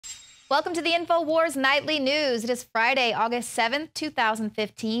Welcome to the INFOWARS Nightly News. It is Friday, August 7th,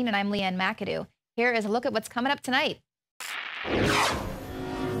 2015, and I'm Leanne McAdoo. Here is a look at what's coming up tonight.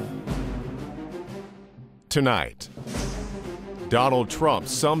 Tonight, Donald Trump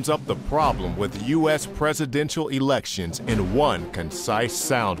sums up the problem with U.S. presidential elections in one concise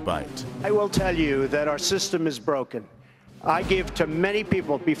soundbite. I will tell you that our system is broken. I give to many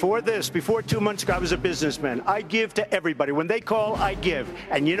people. Before 2 months ago, I was a businessman. I give to everybody. When they call, I give.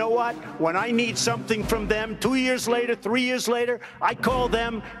 And you know what? When I need something from them, 2 years later, 3 years later, I call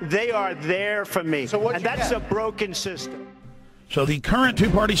them. They are there for me. And that's a broken system. So the current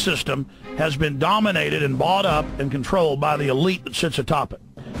two-party system has been dominated and bought up and controlled by the elite that sits atop it.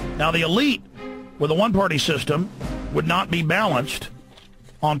 Now, the elite with a one-party system would not be balanced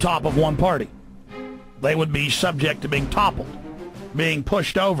on top of one party. They would be subject to being toppled, being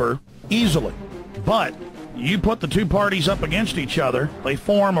pushed over easily. But you put the two parties up against each other, they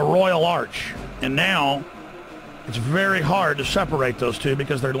form a royal arch. And now it's very hard to separate those two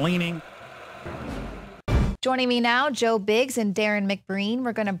because they're leaning. Joining me now, Joe Biggs and Darren McBreen.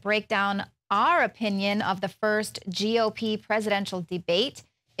 We're going to break down our opinion of the first GOP presidential debate.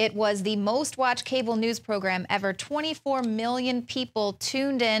 It was the most watched cable news program ever. 24 million people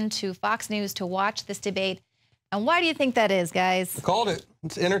tuned in to Fox News to watch this debate. And why do you think that is, guys? I called it.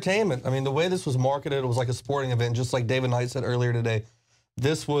 It's entertainment. I mean, the way this was marketed, it was like a sporting event, just like David Knight said earlier today.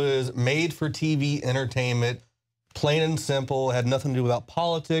 This was made for TV entertainment, plain and simple. It had nothing to do with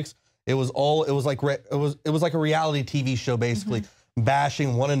politics. It was like a reality TV show, basically,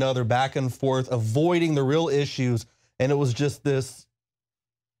 bashing one another back and forth, avoiding the real issues. And it was just this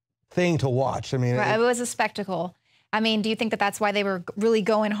thing to watch. I mean, right, it was a spectacle. I mean, do you think that that's why they were really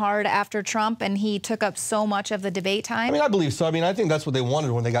going hard after Trump and he took up so much of the debate time? I mean, I believe so. I mean, I think that's what they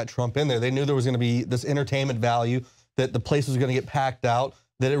wanted when they got Trump in there. They knew there was going to be this entertainment value, that the place was going to get packed out,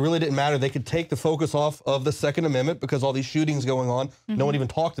 that it really didn't matter. They could take the focus off of the Second Amendment because all these shootings going on. No one even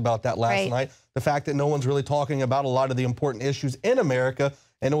talked about that last night. The fact that no one's really talking about a lot of the important issues in America,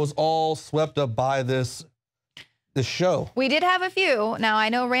 and it was all swept up by this show. We did have a few. Now, I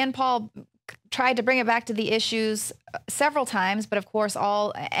know Rand Paul tried to bring it back to the issues several times, but of course,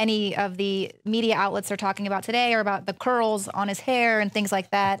 any of the media outlets are talking about today are about the curls on his hair and things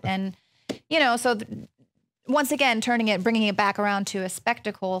like that. And, you know, so once again, bringing it back around to a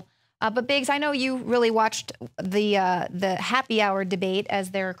spectacle. But Biggs, I know you really watched the happy hour debate,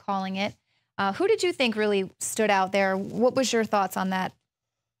 as they're calling it. Who did you think really stood out there? What was your thoughts on that?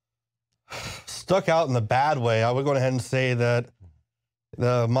 Stuck out in the bad way. I would go ahead and say that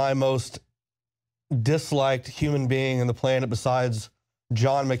my most disliked human being on the planet besides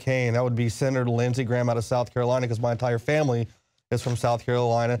John McCain, that would be Senator Lindsey Graham out of South Carolina, because my entire family is from South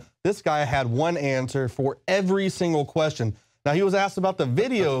Carolina. This guy had one answer for every single question. Now, he was asked about the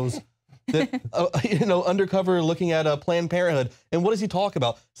videos that, undercover looking at Planned Parenthood. And what does he talk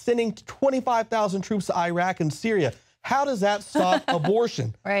about? Sending 25,000 troops to Iraq and Syria. How does that stop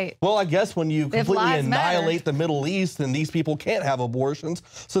abortion? Right. Well, I guess when you completely annihilate the Middle East, then these people can't have abortions.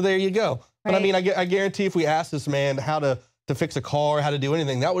 So there you go. But I mean, I guarantee if we asked this man how to fix a car, how to do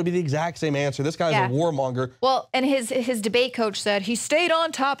anything, that would be the exact same answer. This guy's a warmonger. Well, and his debate coach said he stayed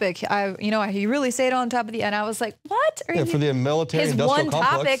on topic. He really stayed on top of and I was like, what? For the military industrial complex.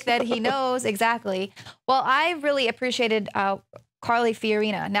 Topic that he knows exactly. Well, I really appreciated Carly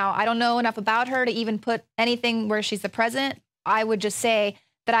Fiorina. Now, I don't know enough about her to even put anything where she's the president. I would just say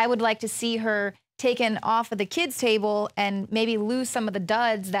that I would like to see her taken off of the kids' table and maybe lose some of the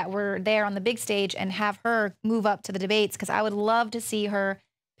duds that were there on the big stage and have her move up to the debates, because I would love to see her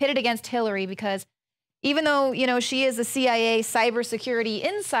pitted against Hillary, because even though, she is a CIA cybersecurity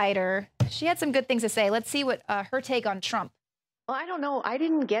insider, she had some good things to say. Let's see what her take on Trump. Well, I don't know. I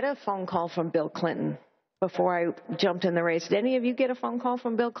didn't get a phone call from Bill Clinton before I jumped in the race. Did any of you get a phone call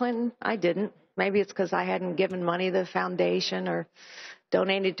from Bill Clinton? I didn't. Maybe it's because I hadn't given money to the foundation or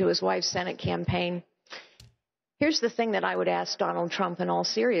donated to his wife's Senate campaign. Here's the thing that I would ask Donald Trump in all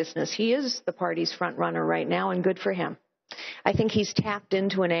seriousness. He is the party's front runner right now, and good for him. I think he's tapped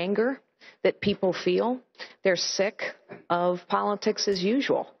into an anger that people feel. They're sick of politics as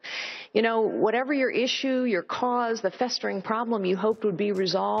usual. Whatever your issue, your cause, the festering problem you hoped would be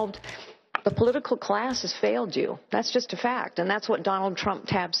resolved, the political class has failed you. That's just a fact, and that's what Donald Trump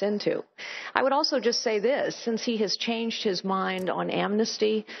taps into. I would also just say this, since he has changed his mind on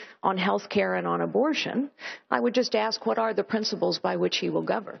amnesty, on health care, and on abortion, I would just ask, what are the principles by which he will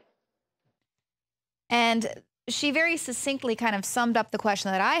govern? And she very succinctly kind of summed up the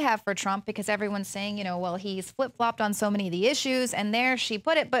question that I have for Trump, because everyone's saying, well, he's flip-flopped on so many of the issues, and there she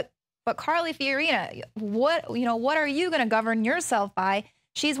put it. But Carly Fiorina, what are you going to govern yourself by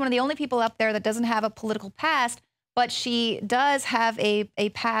she's one of the only people up there that doesn't have a political past, but she does have a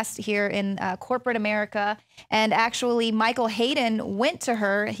past here in corporate America. And actually, Michael Hayden went to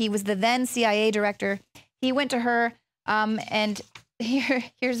her. He was the then CIA director. He went to her, and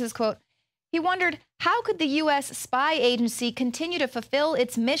here's his quote. He wondered, how could the U.S. spy agency continue to fulfill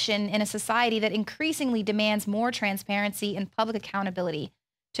its mission in a society that increasingly demands more transparency and public accountability?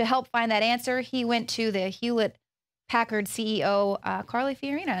 To help find that answer, he went to the Hewlett-Packard CEO, Carly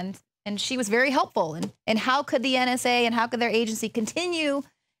Fiorina, and she was very helpful. And how could the NSA and how could their agency continue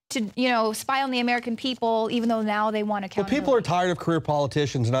to, you know, spy on the American people, even though now they want accountability? Well, people are tired of career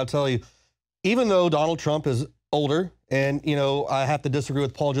politicians, and I'll tell you, even though Donald Trump is older, and, you know, I have to disagree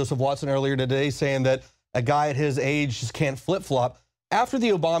with Paul Joseph Watson earlier today saying that a guy at his age just can't flip-flop. After the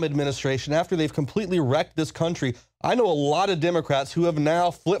Obama administration, after they've completely wrecked this country, I know a lot of Democrats who have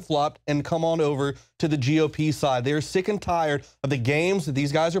now flip-flopped and come on over to the GOP side. They're sick and tired of the games that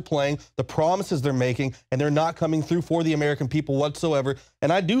these guys are playing, the promises they're making, and they're not coming through for the American people whatsoever.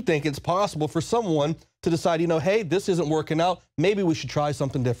 And I do think it's possible for someone to decide, you know, hey, this isn't working out. Maybe we should try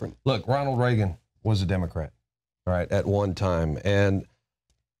something different. Look, Ronald Reagan was a Democrat, right, at one time. And,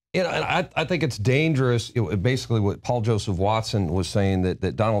 you know, I think it's dangerous. Basically, what Paul Joseph Watson was saying,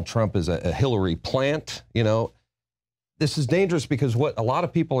 that Donald Trump is a Hillary plant, you know. This is dangerous because what a lot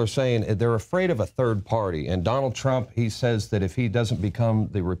of people are saying, they're afraid of a third party. And Donald Trump, he says that if he doesn't become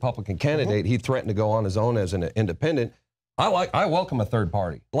the Republican candidate, he threatened to go on his own as an independent. I welcome a third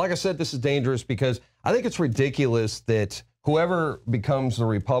party. Like I said, this is dangerous because I think it's ridiculous that whoever becomes the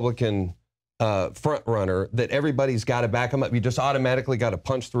Republican front runner, that everybody's got to back him up. You just automatically got to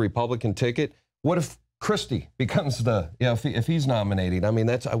punch the Republican ticket. What if Christie becomes the, you know, if he's nominated? I mean,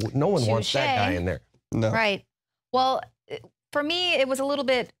 that's no one wants that guy in there. No. Right. Well, for me, it was a little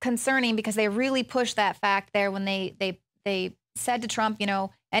bit concerning because they really pushed that fact there when they said to Trump, you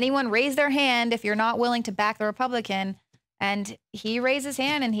know, anyone raise their hand if you're not willing to back the Republican. And he raised his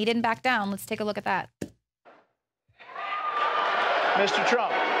hand and he didn't back down. Let's take a look at that. Mr.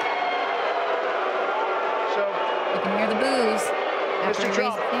 Trump. So, You can hear the boos after Mr. he raised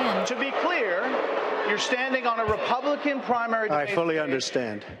Trump, his hand. to be clear, you're standing on a Republican primary debate. I fully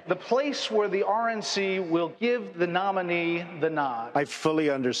understand. The place where the RNC will give the nominee the nod. I fully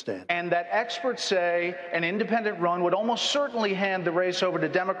understand. And that experts say an independent run would almost certainly hand the race over to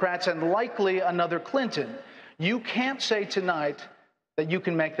Democrats and likely another Clinton. You can't say tonight that you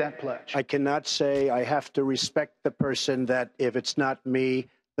can make that pledge. I cannot say. I have to respect the person that if it's not me,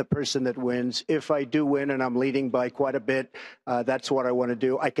 the person that wins. If I do win and I'm leading by quite a bit, that's what I want to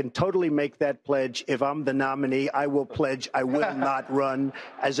do. I can totally make that pledge. If I'm the nominee, I will pledge I will not run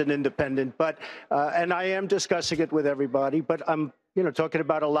as an independent. But and I am discussing it with everybody, but I'm talking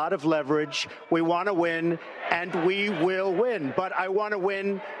about a lot of leverage. We want to win, and we will win. But I want to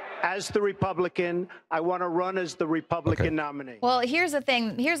win as the Republican. I want to run as the Republican nominee. Well, here's the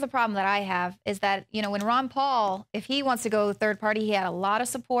thing. Here's the problem that I have is that, when Ron Paul, if he wants to go third party, he had a lot of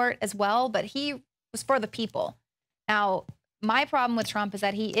support as well, but he was for the people. Now, my problem with Trump is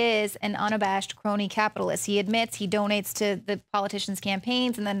that he is an unabashed crony capitalist. He admits he donates to the politicians'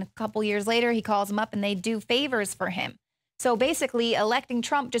 campaigns, and then a couple years later, he calls them up and they do favors for him. So basically, electing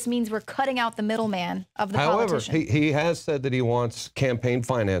Trump just means we're cutting out the middleman of the politician. However, he has said that he wants campaign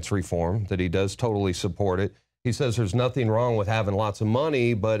finance reform, that he does totally support it. He says there's nothing wrong with having lots of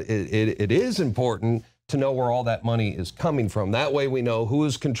money, but it is important to know where all that money is coming from. That way we know who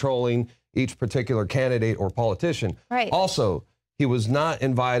is controlling each particular candidate or politician. Right. Also, he was not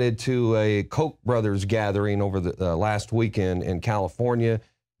invited to a Koch brothers gathering over the last weekend in California.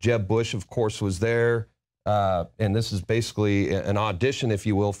 Jeb Bush, of course, was there. And this is basically an audition, if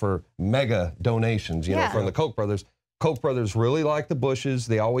you will, for mega donations, from the Koch brothers. Koch brothers really like the Bushes.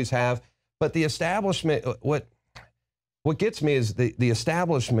 They always have. But the establishment, what gets me is the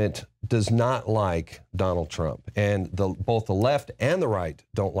establishment does not like Donald Trump. And both the left and the right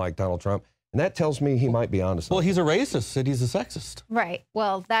don't like Donald Trump. And that tells me he might be honest. Well, he's a racist and he's a sexist. Right.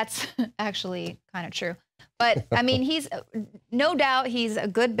 Well, that's actually kind of true. But, I mean, he's no doubt he's a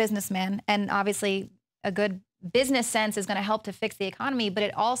good businessman. And obviously, a good business sense is going to help to fix the economy, but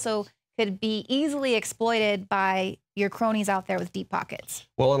it also could be easily exploited by your cronies out there with deep pockets.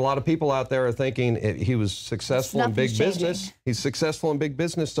 Well, and a lot of people out there are thinking he was successful in big business. He's successful in big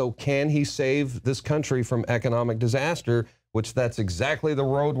business, so can he save this country from economic disaster? Which that's exactly the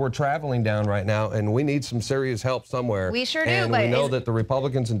road we're traveling down right now, and we need some serious help somewhere. We sure do. And we know that the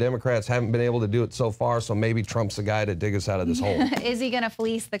Republicans and Democrats haven't been able to do it so far, so maybe Trump's the guy to dig us out of this hole. Is he going to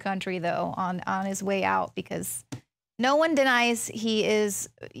fleece the country, though, on his way out? Because no one denies he is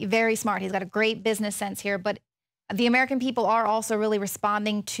very smart. He's got a great business sense here, but the American people are also really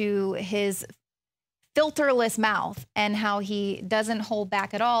responding to his filterless mouth and how he doesn't hold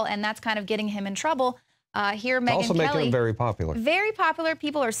back at all, and that's kind of getting him in trouble. Here, Megyn Kelly, also making him very popular. Very popular.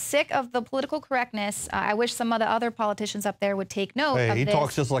 People are sick of the political correctness. I wish some of the other politicians up there would take note of this. He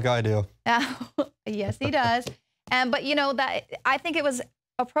talks just like I do. Yes, he does. But you know, that I think it was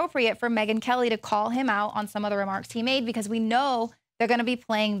appropriate for Megyn Kelly to call him out on some of the remarks he made, because we know they're going to be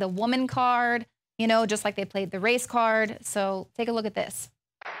playing the woman card, you know, just like they played the race card. So take a look at this.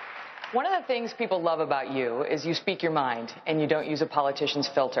 One of the things people love about you is you speak your mind and you don't use a politician's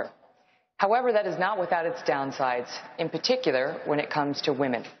filter. However, that is not without its downsides, in particular when it comes to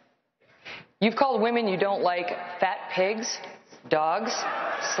women. You've called women you don't like fat pigs, dogs,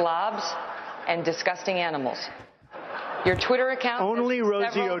 slobs, and disgusting animals. Your Twitter account... Only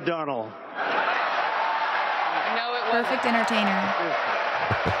Rosie O'Donnell. No, it wasn't. Perfect entertainer.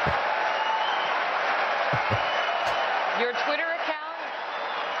 Your Twitter account...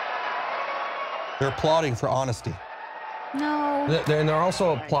 They're applauding for honesty. No. And they're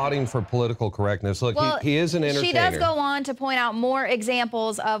also applauding for political correctness. Look, well, he is an entertainer. She does go on to point out more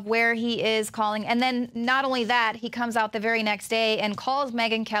examples of where he is calling. And then not only that, he comes out the very next day and calls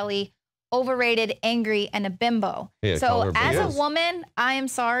Megyn Kelly overrated, angry, and a bimbo. Yeah, so as a woman, I am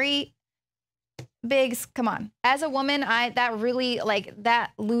sorry. Biggs, come on. As a woman, that really, like,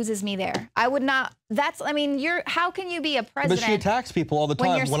 that loses me there. I would not, I mean, how can you be a president? But she attacks people all the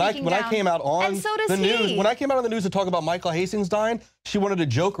time. When I came out on the news, when I came out on the news to talk about Michael Hastings dying, she wanted to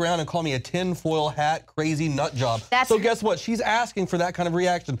joke around and call me a tinfoil hat, crazy nut job. So guess what? She's asking for that kind of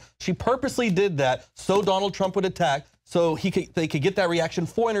reaction. She purposely did that so Donald Trump would attack, so they could get that reaction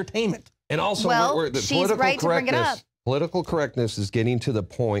for entertainment. And also, the she's right to bring it up. Political correctness is getting to the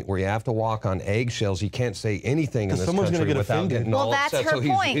point where you have to walk on eggshells. You can't say anything in this country without getting all upset. That's her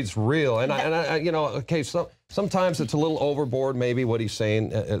point. He's real. And I, you know, okay, so sometimes it's a little overboard, maybe what he's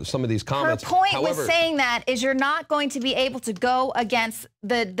saying, some of these comments. Her point with saying that is you're not going to be able to go against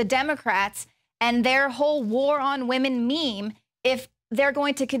the Democrats and their whole war on women meme if they're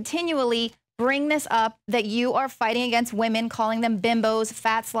going to continually bring this up, that you are fighting against women, calling them bimbos,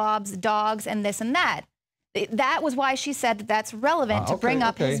 fat slobs, dogs, and this and that. That was why she said that that's relevant to bring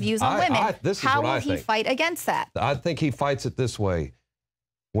up his views on women. How will he fight against that? I think he fights it this way.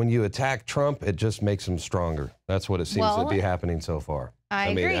 When you attack Trump, it just makes him stronger. That's what it seems to be happening so far.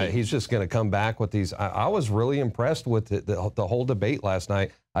 I mean, agree. He's just going to come back with these. I was really impressed with the whole debate last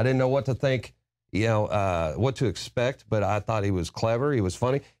night. I didn't know what to think, you know, what to expect, but I thought he was clever. He was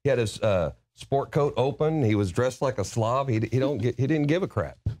funny. He had his sport coat open. He was dressed like a slob. He didn't give a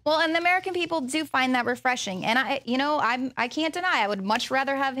crap. Well, and the American people do find that refreshing. And I can't deny, I would much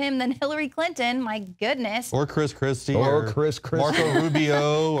rather have him than Hillary Clinton. My goodness. Or Chris Christie. Or Chris Christie. Marco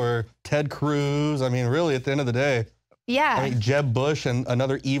Rubio or Ted Cruz. I mean, really, at the end of the day. Yeah. I mean, Jeb Bush and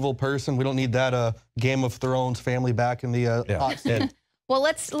another evil person. We don't need that Game of Thrones family back in the hot seat. Well,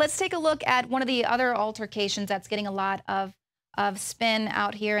 let's take a look at one of the other altercations that's getting a lot of spin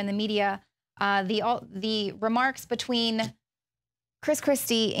out here in the media. The remarks between Chris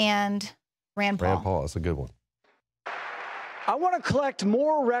Christie and Rand Paul. Rand Paul, that's a good one. I want to collect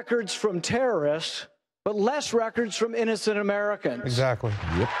more records from terrorists, but less records from innocent Americans. Exactly.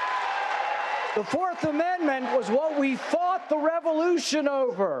 Yep. The Fourth Amendment was what we fought the revolution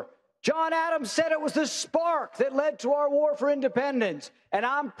over. John Adams said it was the spark that led to our war for independence. And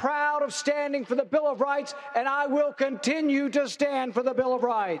I'm proud of standing for the Bill of Rights, and I will continue to stand for the Bill of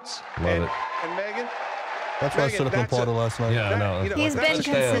Rights. Love it. And Megyn? That's why I stood up and applauded last night. Yeah, I know. He's been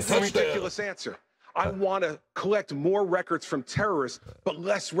consistent. That's a ridiculous answer. I want to collect more records from terrorists, but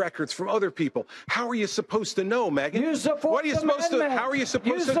less records from other people. How are you supposed to know, Megyn? Use the Fourth What are you supposed Amendment. to? How are you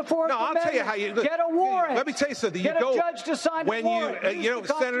supposed Use to? the Fourth no, I'll tell you how you get a warrant. Let me tell you something. Get you go a judge to sign when a warrant. you know,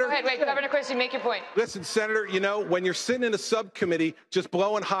 Senator. Wait, Governor Christie, make your point. Listen, Senator. You know, when you're sitting in a subcommittee just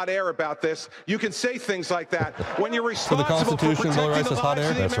blowing hot air about this, you can say things like that. When you're responsible So the Constitution, Bill of Rights is hot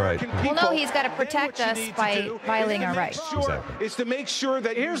air. That's right. Well, no, he's got to protect us by violating our rights. Exactly. Is to make sure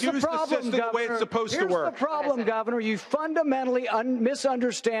that you use the system the way it's supposed to work. Here's the problem, Governor. You fundamentally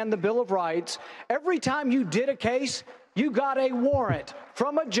misunderstand the Bill of Rights. Every time you did a case, you got a warrant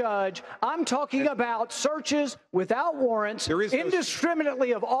from a judge. I'm talking about searches without warrants,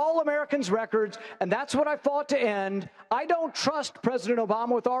 indiscriminately of all Americans' records, and that's what I fought to end. I don't trust President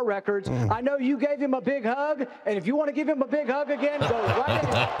Obama with our records. I know you gave him a big hug, and if you want to give him a big hug again, go right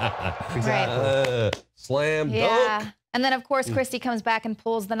ahead. Exactly. Slam dunk. And then, of course, Christie comes back and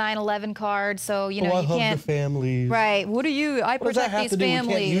pulls the 9/11 card. So, you know, I you hug can't. the families. Right. What do you? I What does that protect have these to do?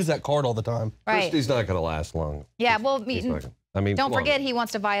 families. We can't use that card all the time. Right. Christie's not going to last long. Yeah. Well, He's not gonna- I mean, don't forget he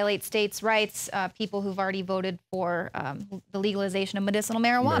wants to violate states' rights, people who've already voted for the legalization of medicinal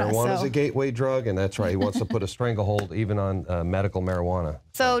marijuana. Marijuana is a gateway drug, and that's right. He wants to put a stranglehold even on medical marijuana.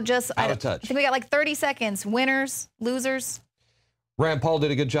 So just, out of touch. I think we got like 30 seconds. Winners, losers. Rand Paul did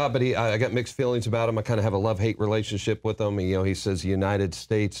a good job, but I got mixed feelings about him. I kind of have a love-hate relationship with him. You know, he says the United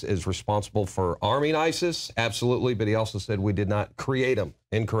States is responsible for arming ISIS, absolutely, but he also said we did not create them.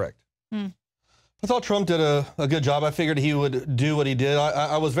 Incorrect. I thought Trump did a good job. I figured he would do what he did.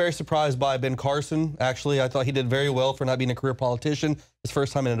 I was very surprised by Ben Carson, actually. I thought he did very well for not being a career politician. His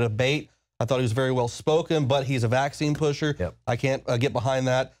first time in a debate. I thought he was very well spoken, but he's a vaccine pusher. Yep. I can't get behind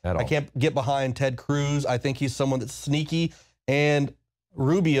that. At all. I can't get behind Ted Cruz. I think he's someone that's sneaky. And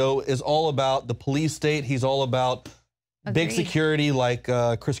Rubio is all about the police state. He's all about big security like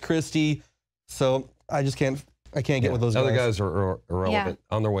Chris Christie. So I just can't get with those guys. Other guys are irrelevant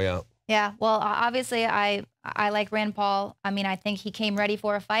on their way out. Yeah, well, obviously, I like Rand Paul. I mean, I think he came ready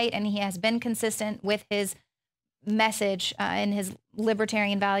for a fight, and he has been consistent with his message and his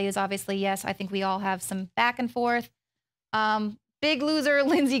libertarian values. Obviously, yes, I think we all have some back and forth. Big loser,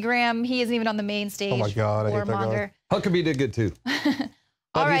 Lindsey Graham. He isn't even on the main stage. Oh, my God, I hate that guy. Huckabee did good, too.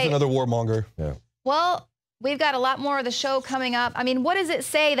 All right. He's another warmonger. Yeah. Well, we've got a lot more of the show coming up. I mean, what does it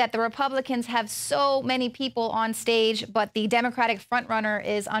say that the Republicans have so many people on stage, but the Democratic frontrunner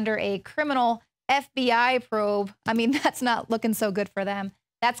is under a criminal FBI probe? I mean, that's not looking so good for them.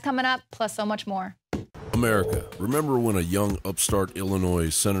 That's coming up, plus so much more. America, remember when a young upstart Illinois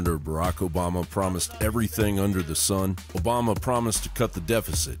Senator Barack Obama promised everything under the sun? Obama promised to cut the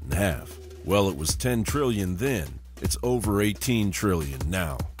deficit in half. Well, it was $10 trillion then. It's over $18 trillion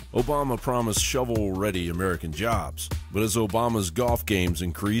now. Obama promised shovel-ready American jobs, but as Obama's golf games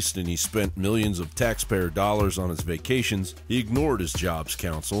increased and he spent millions of taxpayer dollars on his vacations, he ignored his jobs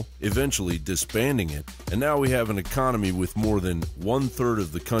council, eventually disbanding it, and now we have an economy with more than one-third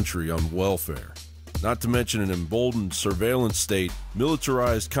of the country on welfare. Not to mention an emboldened surveillance state,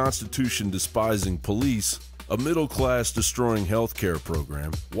 militarized Constitution-despising police, a middle-class destroying healthcare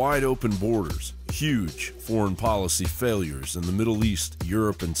program, wide-open borders, huge foreign policy failures in the Middle East,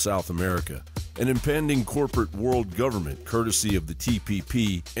 Europe, and South America, an impending corporate world government courtesy of the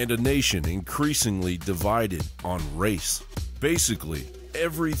TPP, and a nation increasingly divided on race. Basically,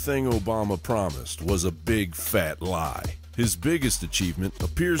 everything Obama promised was a big fat lie. His biggest achievement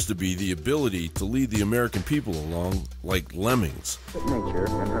appears to be the ability to lead the American people along like lemmings. Nature,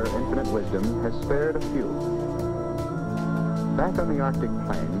 in her infinite wisdom, has spared a few. Back on the Arctic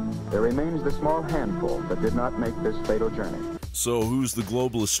plain, there remains the small handful that did not make this fatal journey. So who's the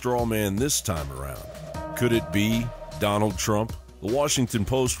globalist straw man this time around? Could it be Donald Trump? The Washington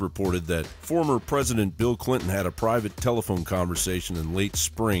Post reported that former President Bill Clinton had a private telephone conversation in late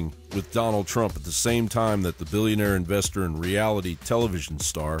spring with Donald Trump at the same time that the billionaire investor and reality television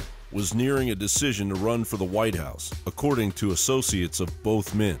star was nearing a decision to run for the White House, according to associates of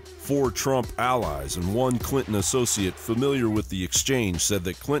both men. 4 Trump allies and 1 Clinton associate familiar with the exchange said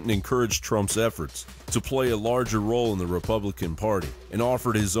that Clinton encouraged Trump's efforts to play a larger role in the Republican Party and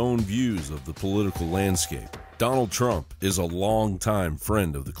offered his own views of the political landscape. Donald Trump is a longtime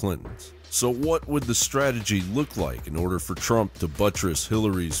friend of the Clintons. So what would the strategy look like in order for Trump to buttress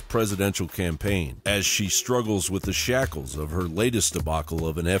Hillary's presidential campaign as she struggles with the shackles of her latest debacle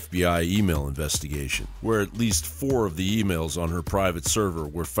of an FBI email investigation, where at least 4 of the emails on her private server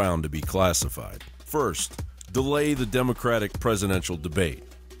were found to be classified? First, delay the Democratic presidential debate.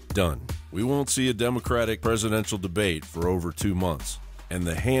 Done. We won't see a Democratic presidential debate for over 2 months. And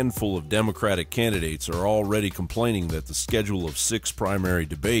the handful of Democratic candidates are already complaining that the schedule of 6 primary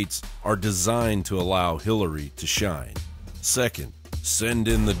debates are designed to allow Hillary to shine. Second, send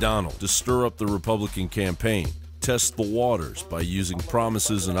in the Donald to stir up the Republican campaign. Test the waters by using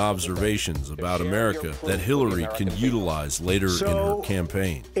promises and observations about America that Hillary can utilize later in her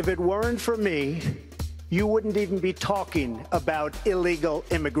campaign. If it weren't for me, you wouldn't even be talking about illegal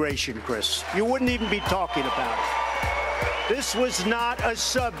immigration, Chris. You wouldn't even be talking about it. This was not a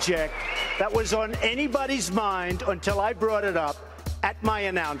subject that was on anybody's mind until I brought it up at my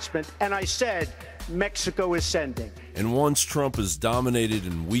announcement, and I said, Mexico is sending. And once Trump has dominated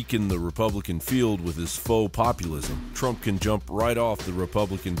and weakened the Republican field with his faux populism, Trump can jump right off the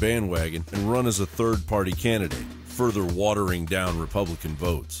Republican bandwagon and run as a third-party candidate, further watering down Republican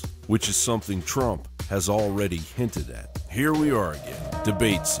votes, which is something Trump has already hinted at. Here we are again,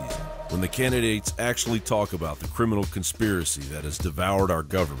 debate season, when the candidates actually talk about the criminal conspiracy that has devoured our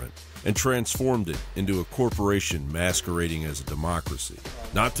government and transformed it into a corporation masquerading as a democracy,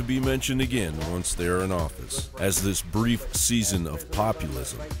 not to be mentioned again once they are in office, as this brief season of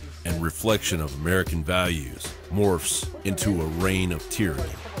populism and reflection of American values morphs into a reign of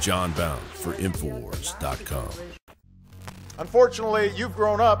tyranny. John Bound for INFOWARS.com. Unfortunately, you've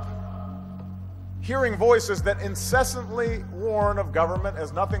grown up hearing voices that incessantly warn of government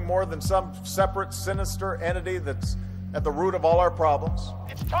as nothing more than some separate, sinister entity that's at the root of all our problems.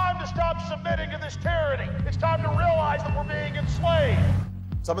 It's time to stop submitting to this tyranny. It's time to realize that we're being enslaved.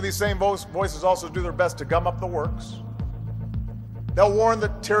 Some of these same voices also do their best to gum up the works. They'll warn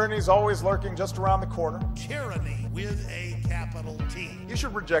that tyranny is always lurking just around the corner. Tyranny with a capital T. You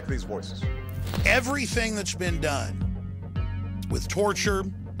should reject these voices. Everything that's been done with torture,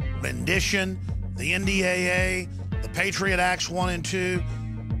 rendition, the NDAA, the Patriot Acts 1 and 2,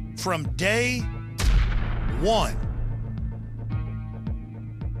 from day one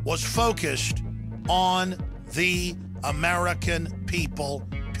was focused on the American people,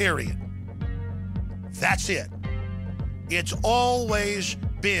 period. That's it. It's always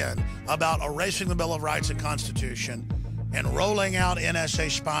been about erasing the Bill of Rights and Constitution and rolling out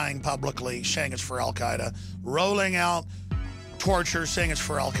NSA spying publicly, saying it's for Al-Qaeda, rolling out torture, saying it's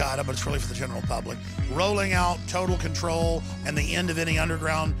for Al-Qaeda, but it's really for the general public, rolling out total control and the end of any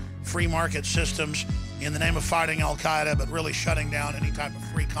underground free market systems in the name of fighting Al-Qaeda, but really shutting down any type of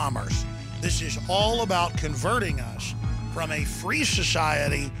free commerce. This is all about converting us from a free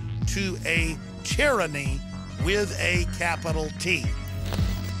society to a tyranny with a capital T.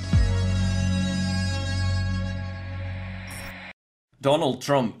 Donald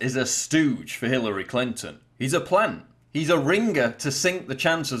Trump is a stooge for Hillary Clinton. He's a plant. He's a ringer to sink the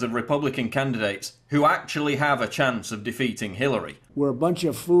chances of Republican candidates who actually have a chance of defeating Hillary. We're a bunch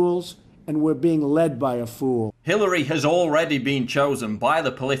of fools, and we're being led by a fool. Hillary has already been chosen by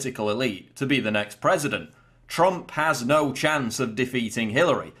the political elite to be the next president. Trump has no chance of defeating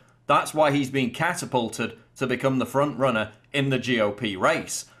Hillary. That's why he's been catapulted to become the front runner in the GOP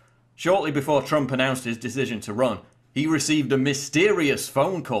race. Shortly before Trump announced his decision to run, he received a mysterious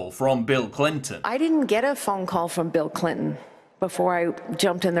phone call from Bill Clinton. I didn't get a phone call from Bill Clinton before I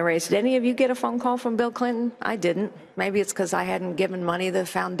jumped in the race. Did any of you get a phone call from Bill Clinton? I didn't. Maybe it's because I hadn't given money to the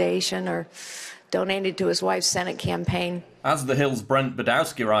foundation or donated to his wife's Senate campaign. As The Hill's Brent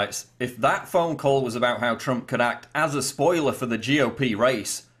Badowski writes, if that phone call was about how Trump could act as a spoiler for the GOP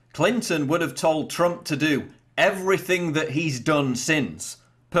race, Clinton would have told Trump to do everything that he's done since.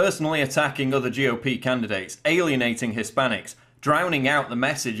 Personally attacking other GOP candidates, alienating Hispanics, drowning out the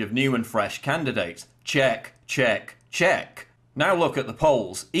message of new and fresh candidates. Check, check, check. Now look at the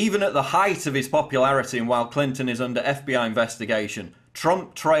polls. Even at the height of his popularity and while Clinton is under FBI investigation,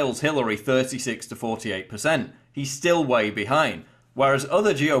 Trump trails Hillary 36 to 48%. He's still way behind. Whereas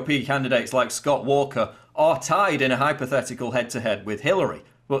other GOP candidates like Scott Walker are tied in a hypothetical head-to-head with Hillary,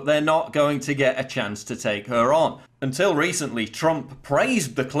 but they're not going to get a chance to take her on. Until recently, Trump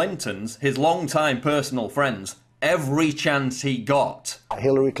praised the Clintons, his longtime personal friends, every chance he got.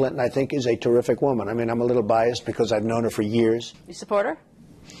 Hillary Clinton, I think, is a terrific woman. I mean, I'm a little biased because I've known her for years. You support her?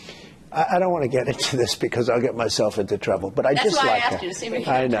 I don't want to get into this because I'll get myself into trouble, but I just like her. That's why I asked you to see me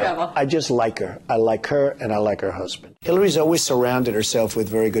get into trouble. I just like her. I like her and I like her husband. Hillary's always surrounded herself with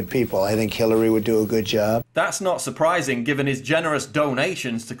very good people. I think Hillary would do a good job. That's not surprising given his generous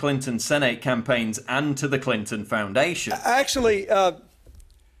donations to Clinton's Senate campaigns and to the Clinton Foundation. Actually,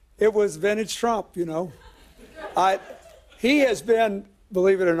 it was vintage Trump, you know. He has been,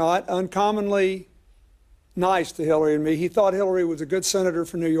 believe it or not, uncommonly nice to Hillary and me. He thought Hillary was a good senator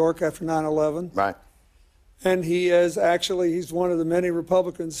for New York after 9/11. Right. And he is actually, he's one of the many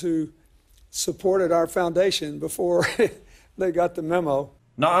Republicans who supported our foundation before they got the memo.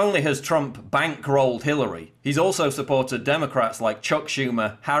 Not only has Trump bankrolled Hillary, he's also supported Democrats like Chuck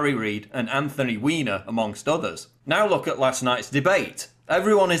Schumer, Harry Reid, and Anthony Weiner, amongst others. Now look at last night's debate.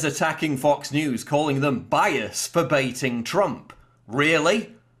 Everyone is attacking Fox News, calling them biased for baiting Trump.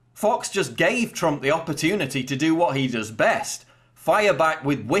 Really? Fox just gave Trump the opportunity to do what he does best, fire back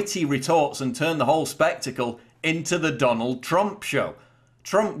with witty retorts and turn the whole spectacle into the Donald Trump show.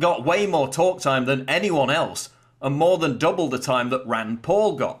 Trump got way more talk time than anyone else, and more than double the time that Rand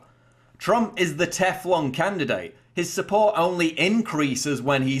Paul got. Trump is the Teflon candidate. His support only increases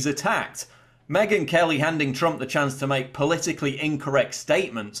when he's attacked. Megyn Kelly handing Trump the chance to make politically incorrect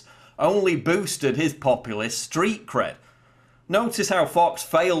statements only boosted his populist street cred. Notice how Fox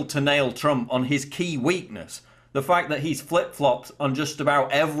failed to nail Trump on his key weakness, the fact that he's flip-flopped on just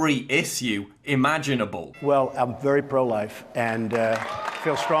about every issue imaginable. Well, I'm very pro-life and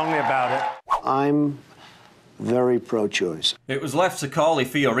feel strongly about it. I'm very pro-choice. It was left to Carly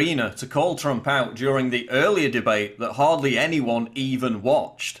Fiorina to call Trump out during the earlier debate that hardly anyone even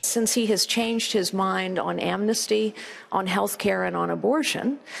watched. Since he has changed his mind on amnesty, on health care, and on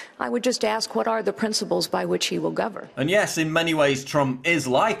abortion, I would just ask, what are the principles by which he will govern? And yes, in many ways, Trump is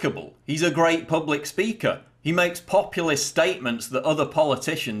likable. He's a great public speaker. He makes populist statements that other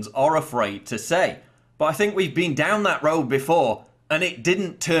politicians are afraid to say. But I think we've been down that road before, and it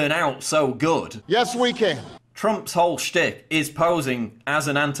didn't turn out so good. Yes, we can. Trump's whole shtick is posing as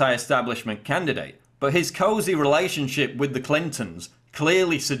an anti-establishment candidate, but his cozy relationship with the Clintons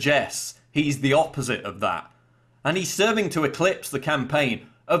clearly suggests he's the opposite of that. And he's serving to eclipse the campaign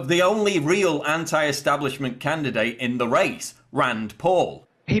of the only real anti-establishment candidate in the race, Rand Paul.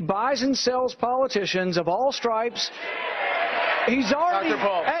 He buys and sells politicians of all stripes. He's already,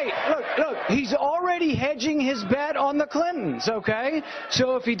 hey, look, he's already hedging his bet on the Clintons, okay?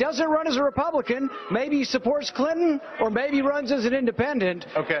 So if he doesn't run as a Republican, maybe he supports Clinton or maybe runs as an independent.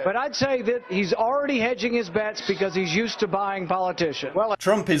 Okay. But I'd say that he's already hedging his bets because he's used to buying politicians. Well,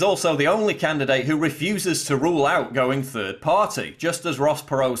 Trump is also the only candidate who refuses to rule out going third party, just as Ross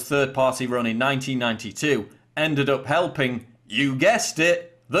Perot's third party run in 1992 ended up helping, you guessed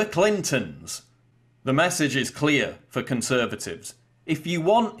it, the Clintons. The message is clear for conservatives. If you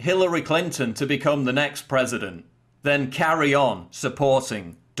want Hillary Clinton to become the next president, then carry on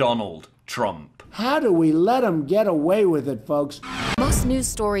supporting Donald Trump. How do we let him get away with it, folks? Most news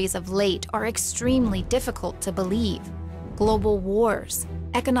stories of late are extremely difficult to believe. Global wars,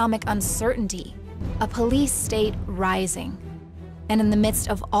 economic uncertainty, a police state rising. And in the midst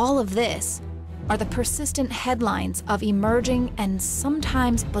of all of this are the persistent headlines of emerging and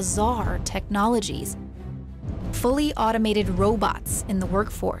sometimes bizarre technologies. Fully automated robots in the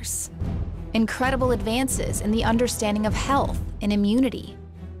workforce, incredible advances in the understanding of health and immunity,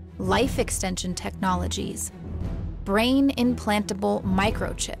 life extension technologies, brain implantable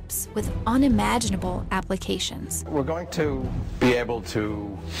microchips with unimaginable applications. We're going to be able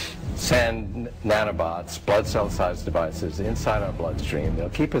to send nanobots, blood cell-sized devices, inside our bloodstream. They'll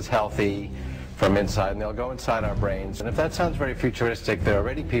keep us healthy from inside, and they'll go inside our brains. And if that sounds very futuristic, there are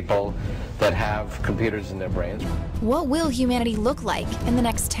already people that have computers in their brains. What will humanity look like in the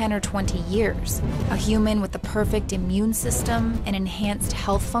next 10 or 20 years? A human with the perfect immune system and enhanced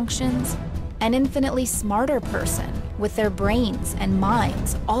health functions? An infinitely smarter person with their brains and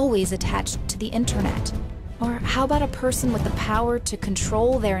minds always attached to the internet? Or how about a person with the power to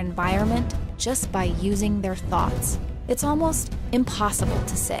control their environment just by using their thoughts? It's almost impossible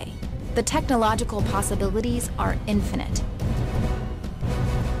to say. The technological possibilities are infinite.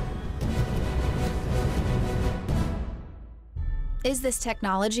 Is this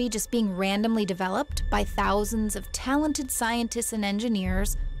technology just being randomly developed by thousands of talented scientists and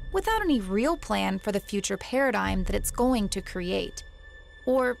engineers without any real plan for the future paradigm that it's going to create?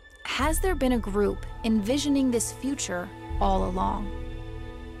 Or has there been a group envisioning this future all along?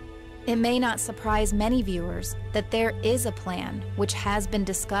 It may not surprise many viewers that there is a plan which has been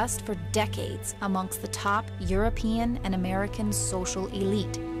discussed for decades amongst the top European and American social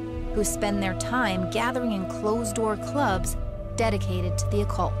elite, who spend their time gathering in closed-door clubs dedicated to the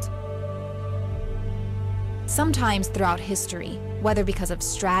occult. Sometimes throughout history, whether because of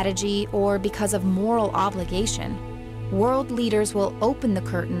strategy or because of moral obligation, world leaders will open the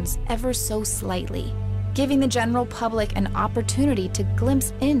curtains ever so slightly, giving the general public an opportunity to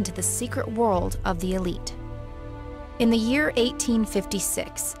glimpse into the secret world of the elite. In the year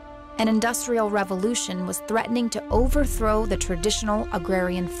 1856, an industrial revolution was threatening to overthrow the traditional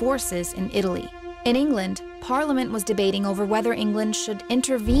agrarian forces in Italy. In England, Parliament was debating over whether England should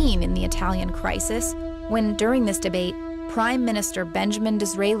intervene in the Italian crisis, when during this debate, Prime Minister Benjamin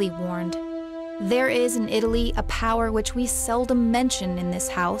Disraeli warned, "There is in Italy a power which we seldom mention in this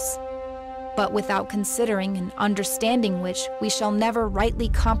House, but without considering and understanding which we shall never rightly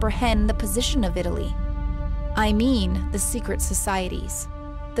comprehend the position of Italy. I mean the secret societies.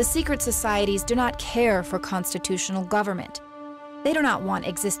 The secret societies do not care for constitutional government. They do not want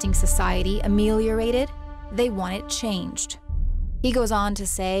existing society ameliorated, they want it changed." He goes on to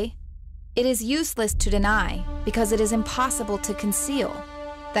say, "It is useless to deny, because it is impossible to conceal,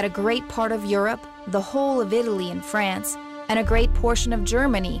 that a great part of Europe, the whole of Italy and France, and a great portion of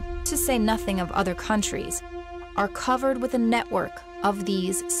Germany, to say nothing of other countries, are covered with a network of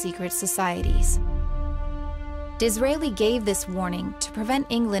these secret societies." Disraeli gave this warning to prevent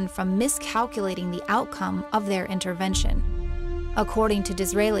England from miscalculating the outcome of their intervention. According to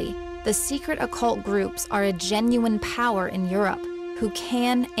Disraeli, the secret occult groups are a genuine power in Europe who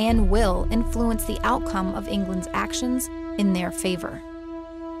can and will influence the outcome of England's actions in their favor.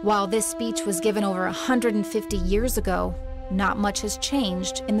 While this speech was given over 150 years ago, not much has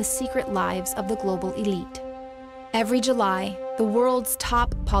changed in the secret lives of the global elite. Every July, the world's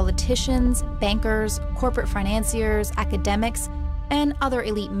top politicians, bankers, corporate financiers, academics, and other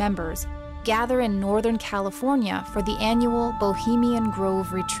elite members gather in Northern California for the annual Bohemian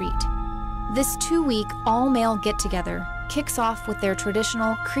Grove Retreat. This 2-week all-male get-together kicks off with their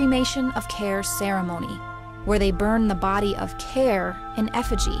traditional cremation of care ceremony, where they burn the body of Care in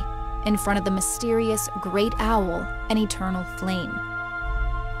effigy in front of the mysterious Great Owl and Eternal Flame.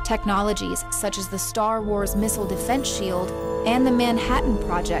 Technologies such as the Star Wars Missile Defense Shield and the Manhattan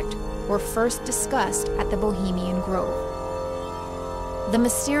Project were first discussed at the Bohemian Grove. The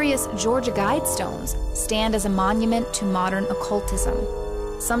mysterious Georgia Guidestones stand as a monument to modern occultism.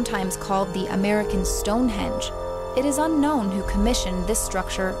 Sometimes called the American Stonehenge, it is unknown who commissioned this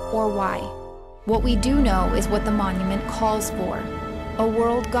structure or why. What we do know is what the monument calls for: a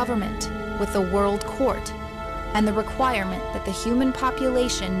world government with a world court, and the requirement that the human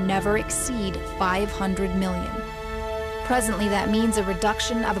population never exceed 500 million. Presently, that means a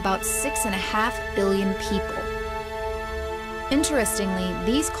reduction of about 6.5 billion people. Interestingly,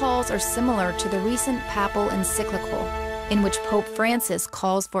 these calls are similar to the recent papal encyclical, in which Pope Francis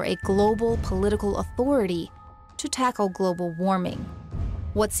calls for a global political authority to tackle global warming.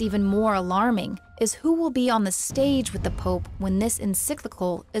 What's even more alarming is who will be on the stage with the Pope when this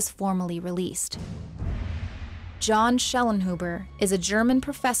encyclical is formally released. John Schellenhuber is a German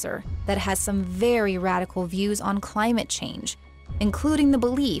professor that has some very radical views on climate change, including the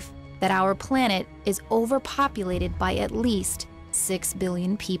belief that our planet is overpopulated by at least 6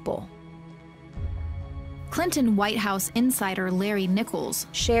 billion people. Clinton White House insider Larry Nichols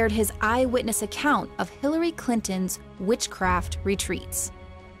shared his eyewitness account of Hillary Clinton's witchcraft retreats.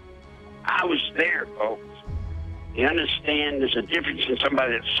 I was there, folks. You understand, there's a difference in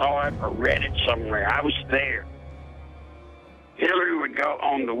somebody that saw it or read it somewhere. I was there. Hillary would go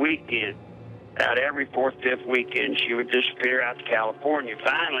on the weekend. About every 4th, 5th weekend, she would disappear out to California.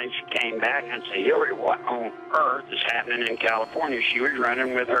 Finally, she came back and said, Hillary, what on earth is happening in California? She was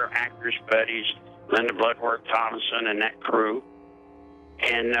running with her actress buddies, Linda Bloodworth Thomason and that crew.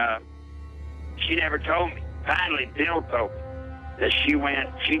 And she never told me. Finally, Bill told me that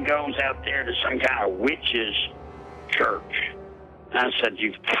she goes out there to some kind of witch's church. And I said,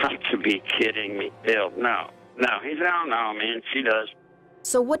 you've got to be kidding me, Bill. No. He said, oh, no, man, she does.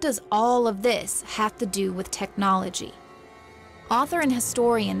 So what does all of this have to do with technology? Author and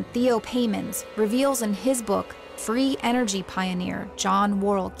historian Theo Paymans reveals in his book, Free Energy Pioneer John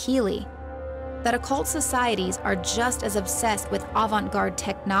Worrell Keeley, that occult societies are just as obsessed with avant-garde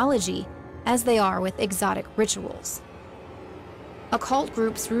technology as they are with exotic rituals. Occult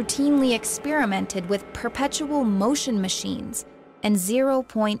groups routinely experimented with perpetual motion machines and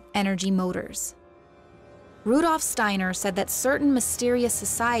zero-point energy motors. Rudolf Steiner said that certain mysterious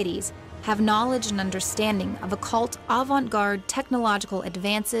societies have knowledge and understanding of occult avant-garde technological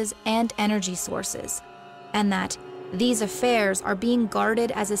advances and energy sources, and that these affairs are being guarded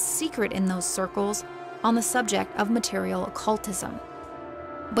as a secret in those circles on the subject of material occultism.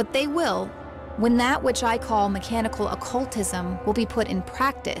 But they will, when that which I call mechanical occultism will be put in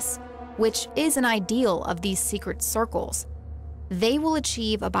practice, which is an ideal of these secret circles, they will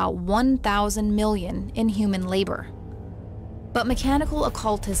achieve about 1,000 million in human labor. But mechanical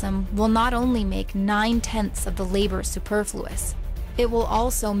occultism will not only make 9/10 of the labor superfluous, it will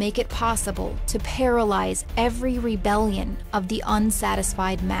also make it possible to paralyze every rebellion of the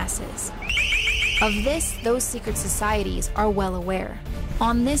unsatisfied masses. Of this, those secret societies are well aware.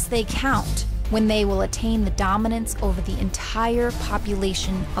 On this they count when they will attain the dominance over the entire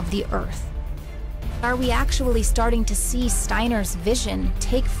population of the Earth. Are we actually starting to see Steiner's vision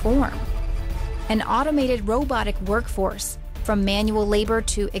take form? An automated robotic workforce, from manual labor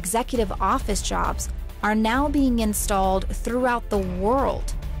to executive office jobs, are now being installed throughout the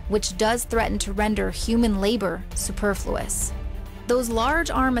world, which does threaten to render human labor superfluous. Those large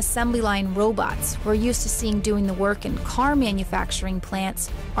arm assembly line robots we're used to seeing doing the work in car manufacturing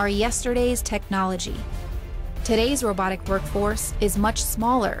plants are yesterday's technology. Today's robotic workforce is much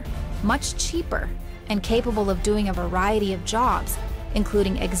smaller, much cheaper, and capable of doing a variety of jobs,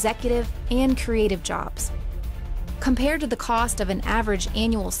 including executive and creative jobs. Compared to the cost of an average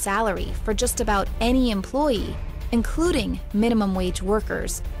annual salary for just about any employee, including minimum wage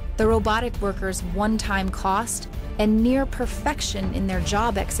workers, the robotic workers' one-time cost and near perfection in their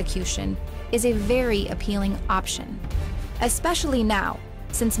job execution is a very appealing option, especially now,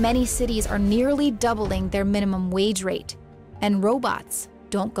 since many cities are nearly doubling their minimum wage rate, and robots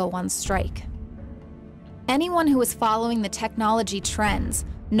don't go on strike. Anyone who is following the technology trends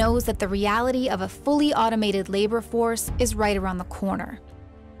knows that the reality of a fully automated labor force is right around the corner.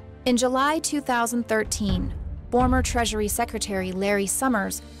 In July 2013, former Treasury Secretary Larry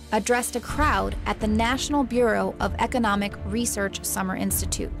Summers addressed a crowd at the National Bureau of Economic Research Summer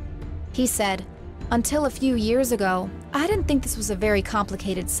Institute. He said, "Until a few years ago, I didn't think this was a very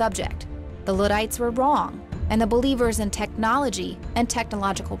complicated subject. The Luddites were wrong, and the believers in technology and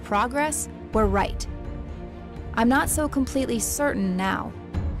technological progress were right. I'm not so completely certain now.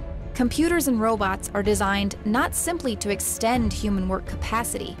 Computers and robots are designed not simply to extend human work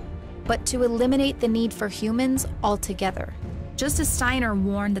capacity, but to eliminate the need for humans altogether." Just as Steiner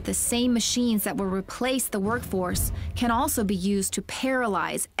warned that the same machines that will replace the workforce can also be used to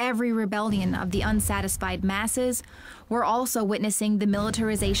paralyze every rebellion of the unsatisfied masses, we're also witnessing the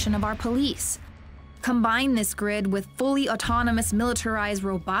militarization of our police. Combine this grid with fully autonomous militarized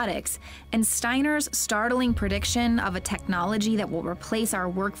robotics, and Steiner's startling prediction of a technology that will replace our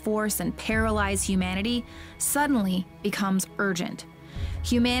workforce and paralyze humanity suddenly becomes urgent.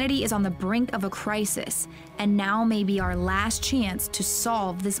 Humanity is on the brink of a crisis, and now may be our last chance to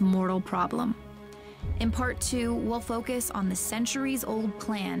solve this mortal problem. In Part 2, we'll focus on the centuries-old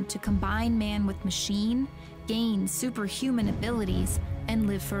plan to combine man with machine, gain superhuman abilities, and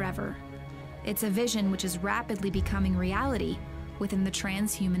live forever. It's a vision which is rapidly becoming reality within the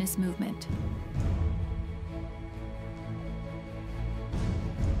transhumanist movement.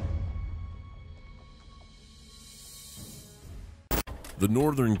 The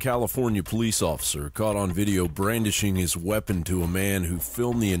Northern California police officer caught on video brandishing his weapon to a man who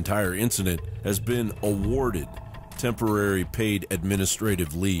filmed the entire incident has been awarded temporary paid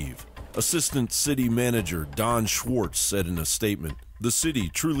administrative leave. Assistant City Manager Don Schwartz said in a statement, "The city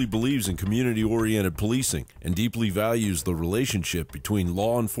truly believes in community-oriented policing and deeply values the relationship between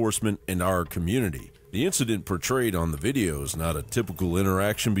law enforcement and our community. The incident portrayed on the video is not a typical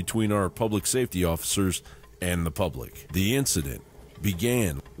interaction between our public safety officers and the public. The incident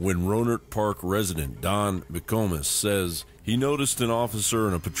began when Rohnert Park resident Don McComas says he noticed an officer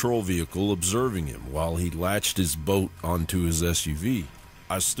in a patrol vehicle observing him while he latched his boat onto his SUV.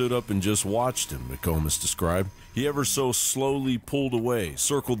 I stood up and just watched him," McComas described. "He ever so slowly pulled away,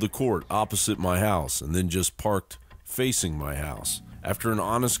 circled the court opposite my house, and then just parked facing my house. After an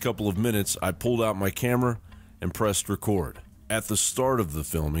honest couple of minutes, I pulled out my camera and pressed record. At the start of the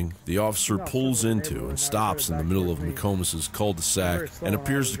filming, the officer pulls into and stops in the middle of McComas's cul-de-sac and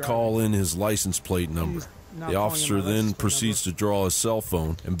appears to call in his license plate number. The officer then proceeds to draw his cell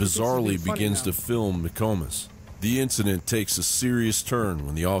phone and bizarrely begins to film McComas. The incident takes a serious turn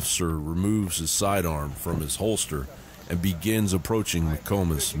when the officer removes his sidearm from his holster and begins approaching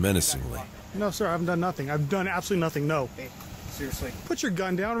McComas menacingly." "No, sir, I haven't done nothing. I've done absolutely nothing, no." Hey, seriously. "Put your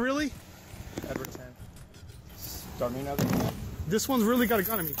gun down, really?" Edward 10. Start me another. "This one's really got a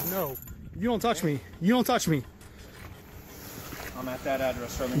gun on me. No. You don't touch me. You don't touch me. I'm at that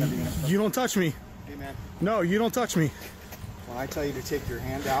address. Start me another unit. You don't touch me. Hey, man. No, you don't touch me. When I tell you to take your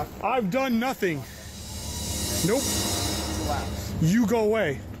hand out. I've done nothing. Nope. Relax. You go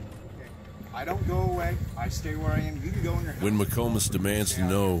away." Okay. I don't go away. I stay where I am. You can go in your house. When McComas demands to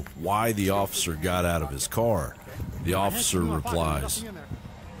know why the officer got out of his car, the officer replies,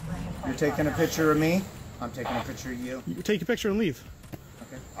 "You're taking a picture of me. I'm taking a picture of you. You take a picture and leave."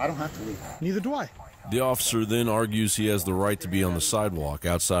 Okay. I don't have to leave. Neither do I. The officer then argues he has the right to be on the sidewalk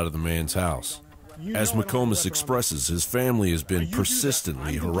outside of the man's house. As McComas expresses, his family has been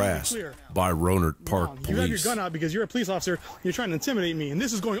persistently harassed by Rohnert Park You have your police. gun out because you're a police officer. You're trying to intimidate me, and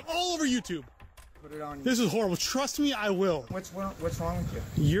this is going all over YouTube. Put it on. This is horrible. Trust me, I will. What's wrong with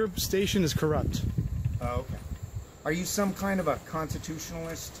you? Your station is corrupt. Oh, okay. Are you some kind of a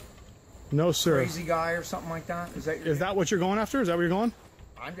constitutionalist? No, sir. Crazy guy or something like that? Is that what you're going after? Is that where you're going?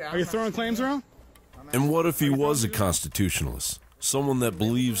 Are you throwing claims around? And what if he was a constitutionalist? Someone that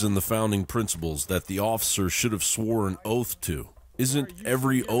believes in the founding principles that the officer should have swore an oath to. Isn't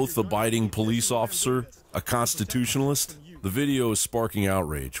every oath-abiding police officer a constitutionalist? The video is sparking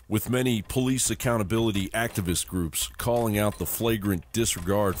outrage, with many police accountability activist groups calling out the flagrant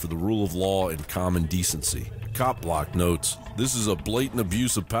disregard for the rule of law and common decency. Cop Block notes, "This is a blatant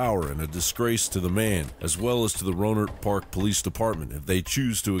abuse of power and a disgrace to the man, as well as to the Rohnert Park Police Department if they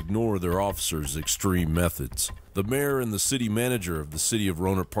choose to ignore their officers' extreme methods." The mayor and the city manager of the city of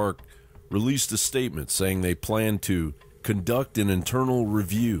Rohnert Park released a statement saying they plan to conduct an internal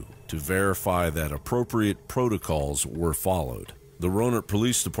review to verify that appropriate protocols were followed. The Rohnert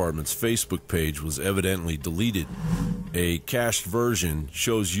Police Department's Facebook page was evidently deleted. A cached version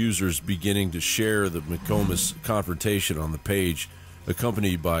shows users beginning to share the McComas confrontation on the page,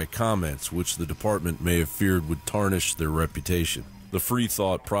 accompanied by comments which the department may have feared would tarnish their reputation. The Free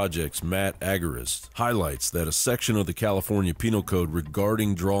Thought Project's Matt Agarist highlights that a section of the California Penal Code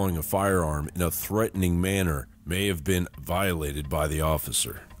regarding drawing a firearm in a threatening manner may have been violated by the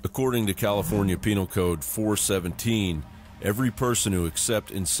officer. According to California Penal Code 417, every person who,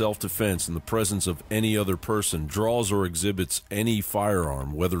 except in self-defense in the presence of any other person, draws or exhibits any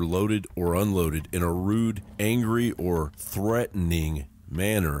firearm, whether loaded or unloaded, in a rude, angry, or threatening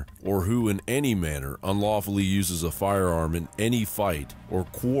manner, or who in any manner unlawfully uses a firearm in any fight or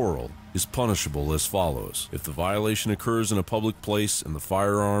quarrel, is punishable as follows. If the violation occurs in a public place and the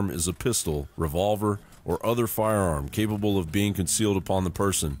firearm is a pistol, revolver, or other firearm capable of being concealed upon the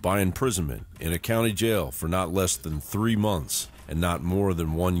person, by imprisonment in a county jail for not less than 3 months and not more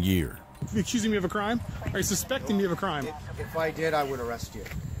than 1 year. Are you accusing me of a crime? Are you suspecting me of a crime? If I did, I would arrest you.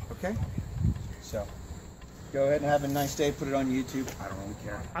 Okay? So, go ahead and have a nice day. Put it on YouTube. I don't really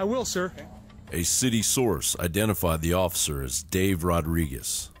care. I will, sir. Okay. A city source identified the officer as Dave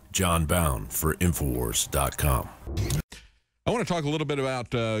Rodriguez. John Bound for INFOWARS.com. I want to talk a little bit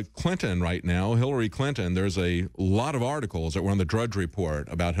about Clinton right now, Hillary Clinton. There's a lot of articles that were on the Drudge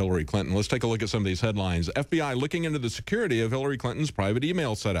Report about Hillary Clinton. Let's take a look at some of these headlines. FBI looking into the security of Hillary Clinton's private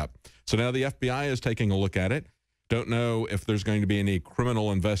email setup. So now the FBI is taking a look at it. Don't know if there's going to be any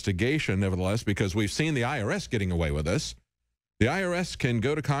criminal investigation, nevertheless, because we've seen the IRS getting away with this. The IRS can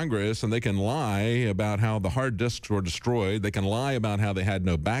go to Congress and they can lie about how the hard disks were destroyed. They can lie about how they had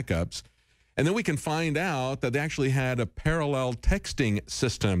no backups. And then we can find out that they actually had a parallel texting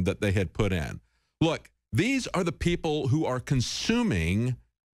system that they had put in. Look, these are the people who are consuming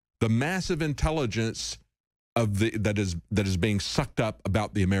the massive intelligence of that is being sucked up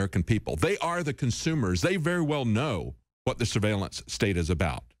about the American people. They are the consumers. They very well know what the surveillance state is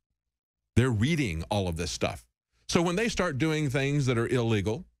about. They're reading all of this stuff. So when they start doing things that are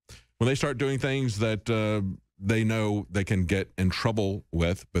illegal, when they start doing things that they know they can get in trouble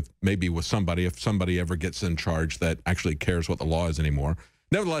with, but maybe with somebody, if somebody ever gets in charge that actually cares what the law is anymore,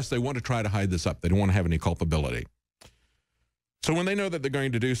 nevertheless, they want to try to hide this up. They don't want to have any culpability. So when they know that they're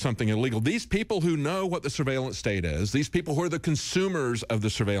going to do something illegal, these people who know what the surveillance state is, these people who are the consumers of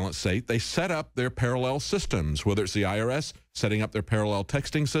the surveillance state, they set up their parallel systems, whether it's the IRS setting up their parallel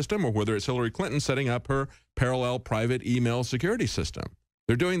texting system or whether it's Hillary Clinton setting up her parallel private email security system.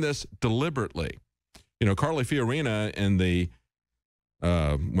 They're doing this deliberately. You know, Carly Fiorina in the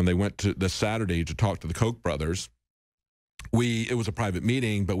when they went to this Saturday to talk to the Koch brothers, it was a private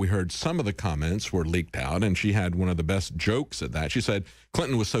meeting, but we heard some of the comments were leaked out, and she had one of the best jokes at that. She said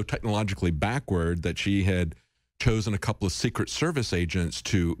Clinton was so technologically backward that she had chosen a couple of Secret Service agents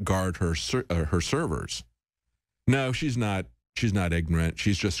to guard her servers. No, she's not ignorant.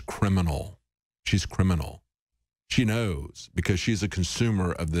 She's just criminal. She's criminal. She knows because she's a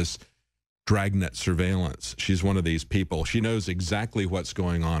consumer of this dragnet surveillance. She's one of these people. She knows exactly what's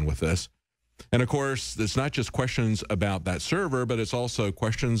going on with this. And of course, it's not just questions about that server, but it's also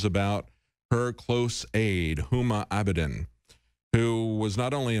questions about her close aide, Huma Abedin, who was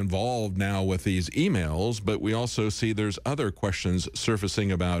not only involved now with these emails, but we also see there's other questions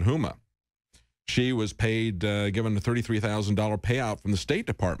surfacing about Huma. She was paid, given a $33,000 payout from the State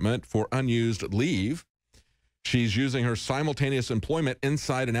Department for unused leave. She's using her simultaneous employment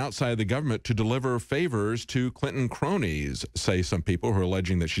inside and outside the government to deliver favors to Clinton cronies, say some people who are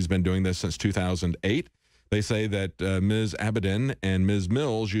alleging that she's been doing this since 2008. They say that Ms. Abedin and Ms.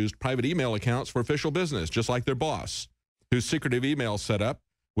 Mills used private email accounts for official business, just like their boss, whose secretive email setup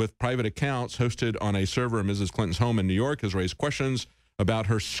with private accounts hosted on a server in Mrs. Clinton's home in New York has raised questions about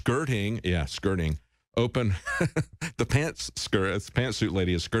her skirting, open, the pantsuit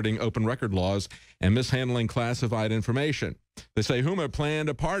lady is skirting open record laws and mishandling classified information. They say Huma planned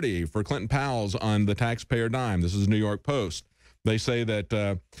a party for Clinton pals on the taxpayer dime. This is New York Post. They say that,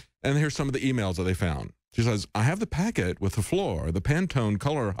 and here's some of the emails that they found. She says, I have the packet with the floor, the Pantone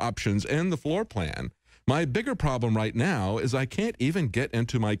color options, and the floor plan. My bigger problem right now is I can't even get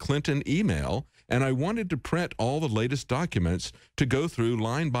into my Clinton email, and I wanted to print all the latest documents to go through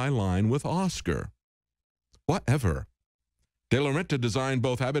line by line with Oscar. Whatever. De La Renta designed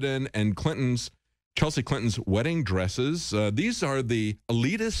both Abedin and Chelsea Clinton's wedding dresses. These are the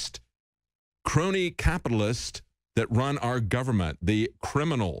elitist, crony capitalists that run our government, the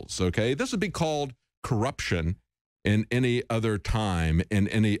criminals, okay? This would be called corruption in any other time, in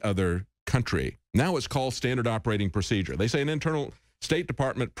any other country. Now it's called standard operating procedure. They say an internal State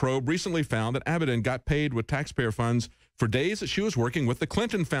Department probe recently found that Abedin got paid with taxpayer funds for days that she was working with the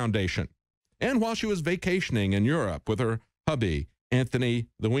Clinton Foundation and while she was vacationing in Europe with her hubby, Anthony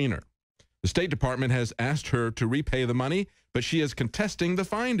the Wiener. The State Department has asked her to repay the money, but she is contesting the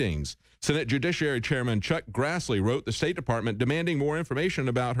findings. Senate Judiciary Chairman Chuck Grassley wrote the State Department demanding more information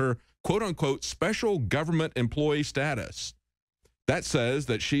about her quote-unquote special government employee status. That says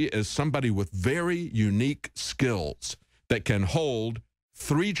that she is somebody with very unique skills that can hold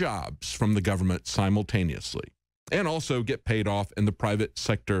 3 jobs from the government simultaneously and also get paid off in the private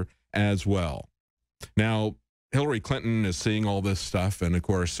sector as well. Now, Hillary Clinton is seeing all this stuff, and of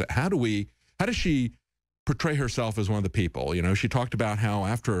course, how does she portray herself as one of the people? You know, she talked about how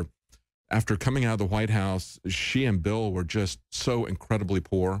after coming out of the White House, she and Bill were just so incredibly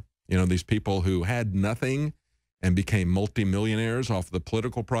poor. You know, these people who had nothing and became multimillionaires off the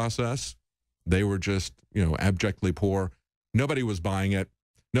political process. They were just, you know, abjectly poor. Nobody was buying it.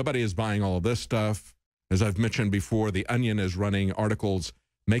 Nobody is buying all of this stuff. As I've mentioned before, The Onion is running articles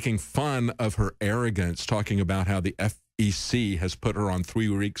making fun of her arrogance, talking about how the FEC has put her on 3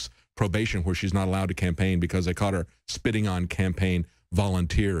 weeks probation where she's not allowed to campaign because they caught her spitting on campaign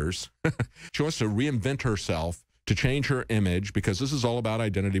volunteers. She wants to reinvent herself, to change her image, because this is all about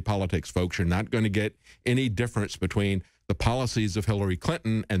identity politics, folks. You're not going to get any difference between the policies of Hillary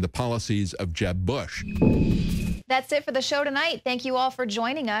Clinton and the policies of Jeb Bush. That's it for the show tonight. Thank you all for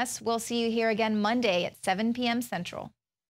joining us. We'll see you here again Monday at 7 p.m. Central.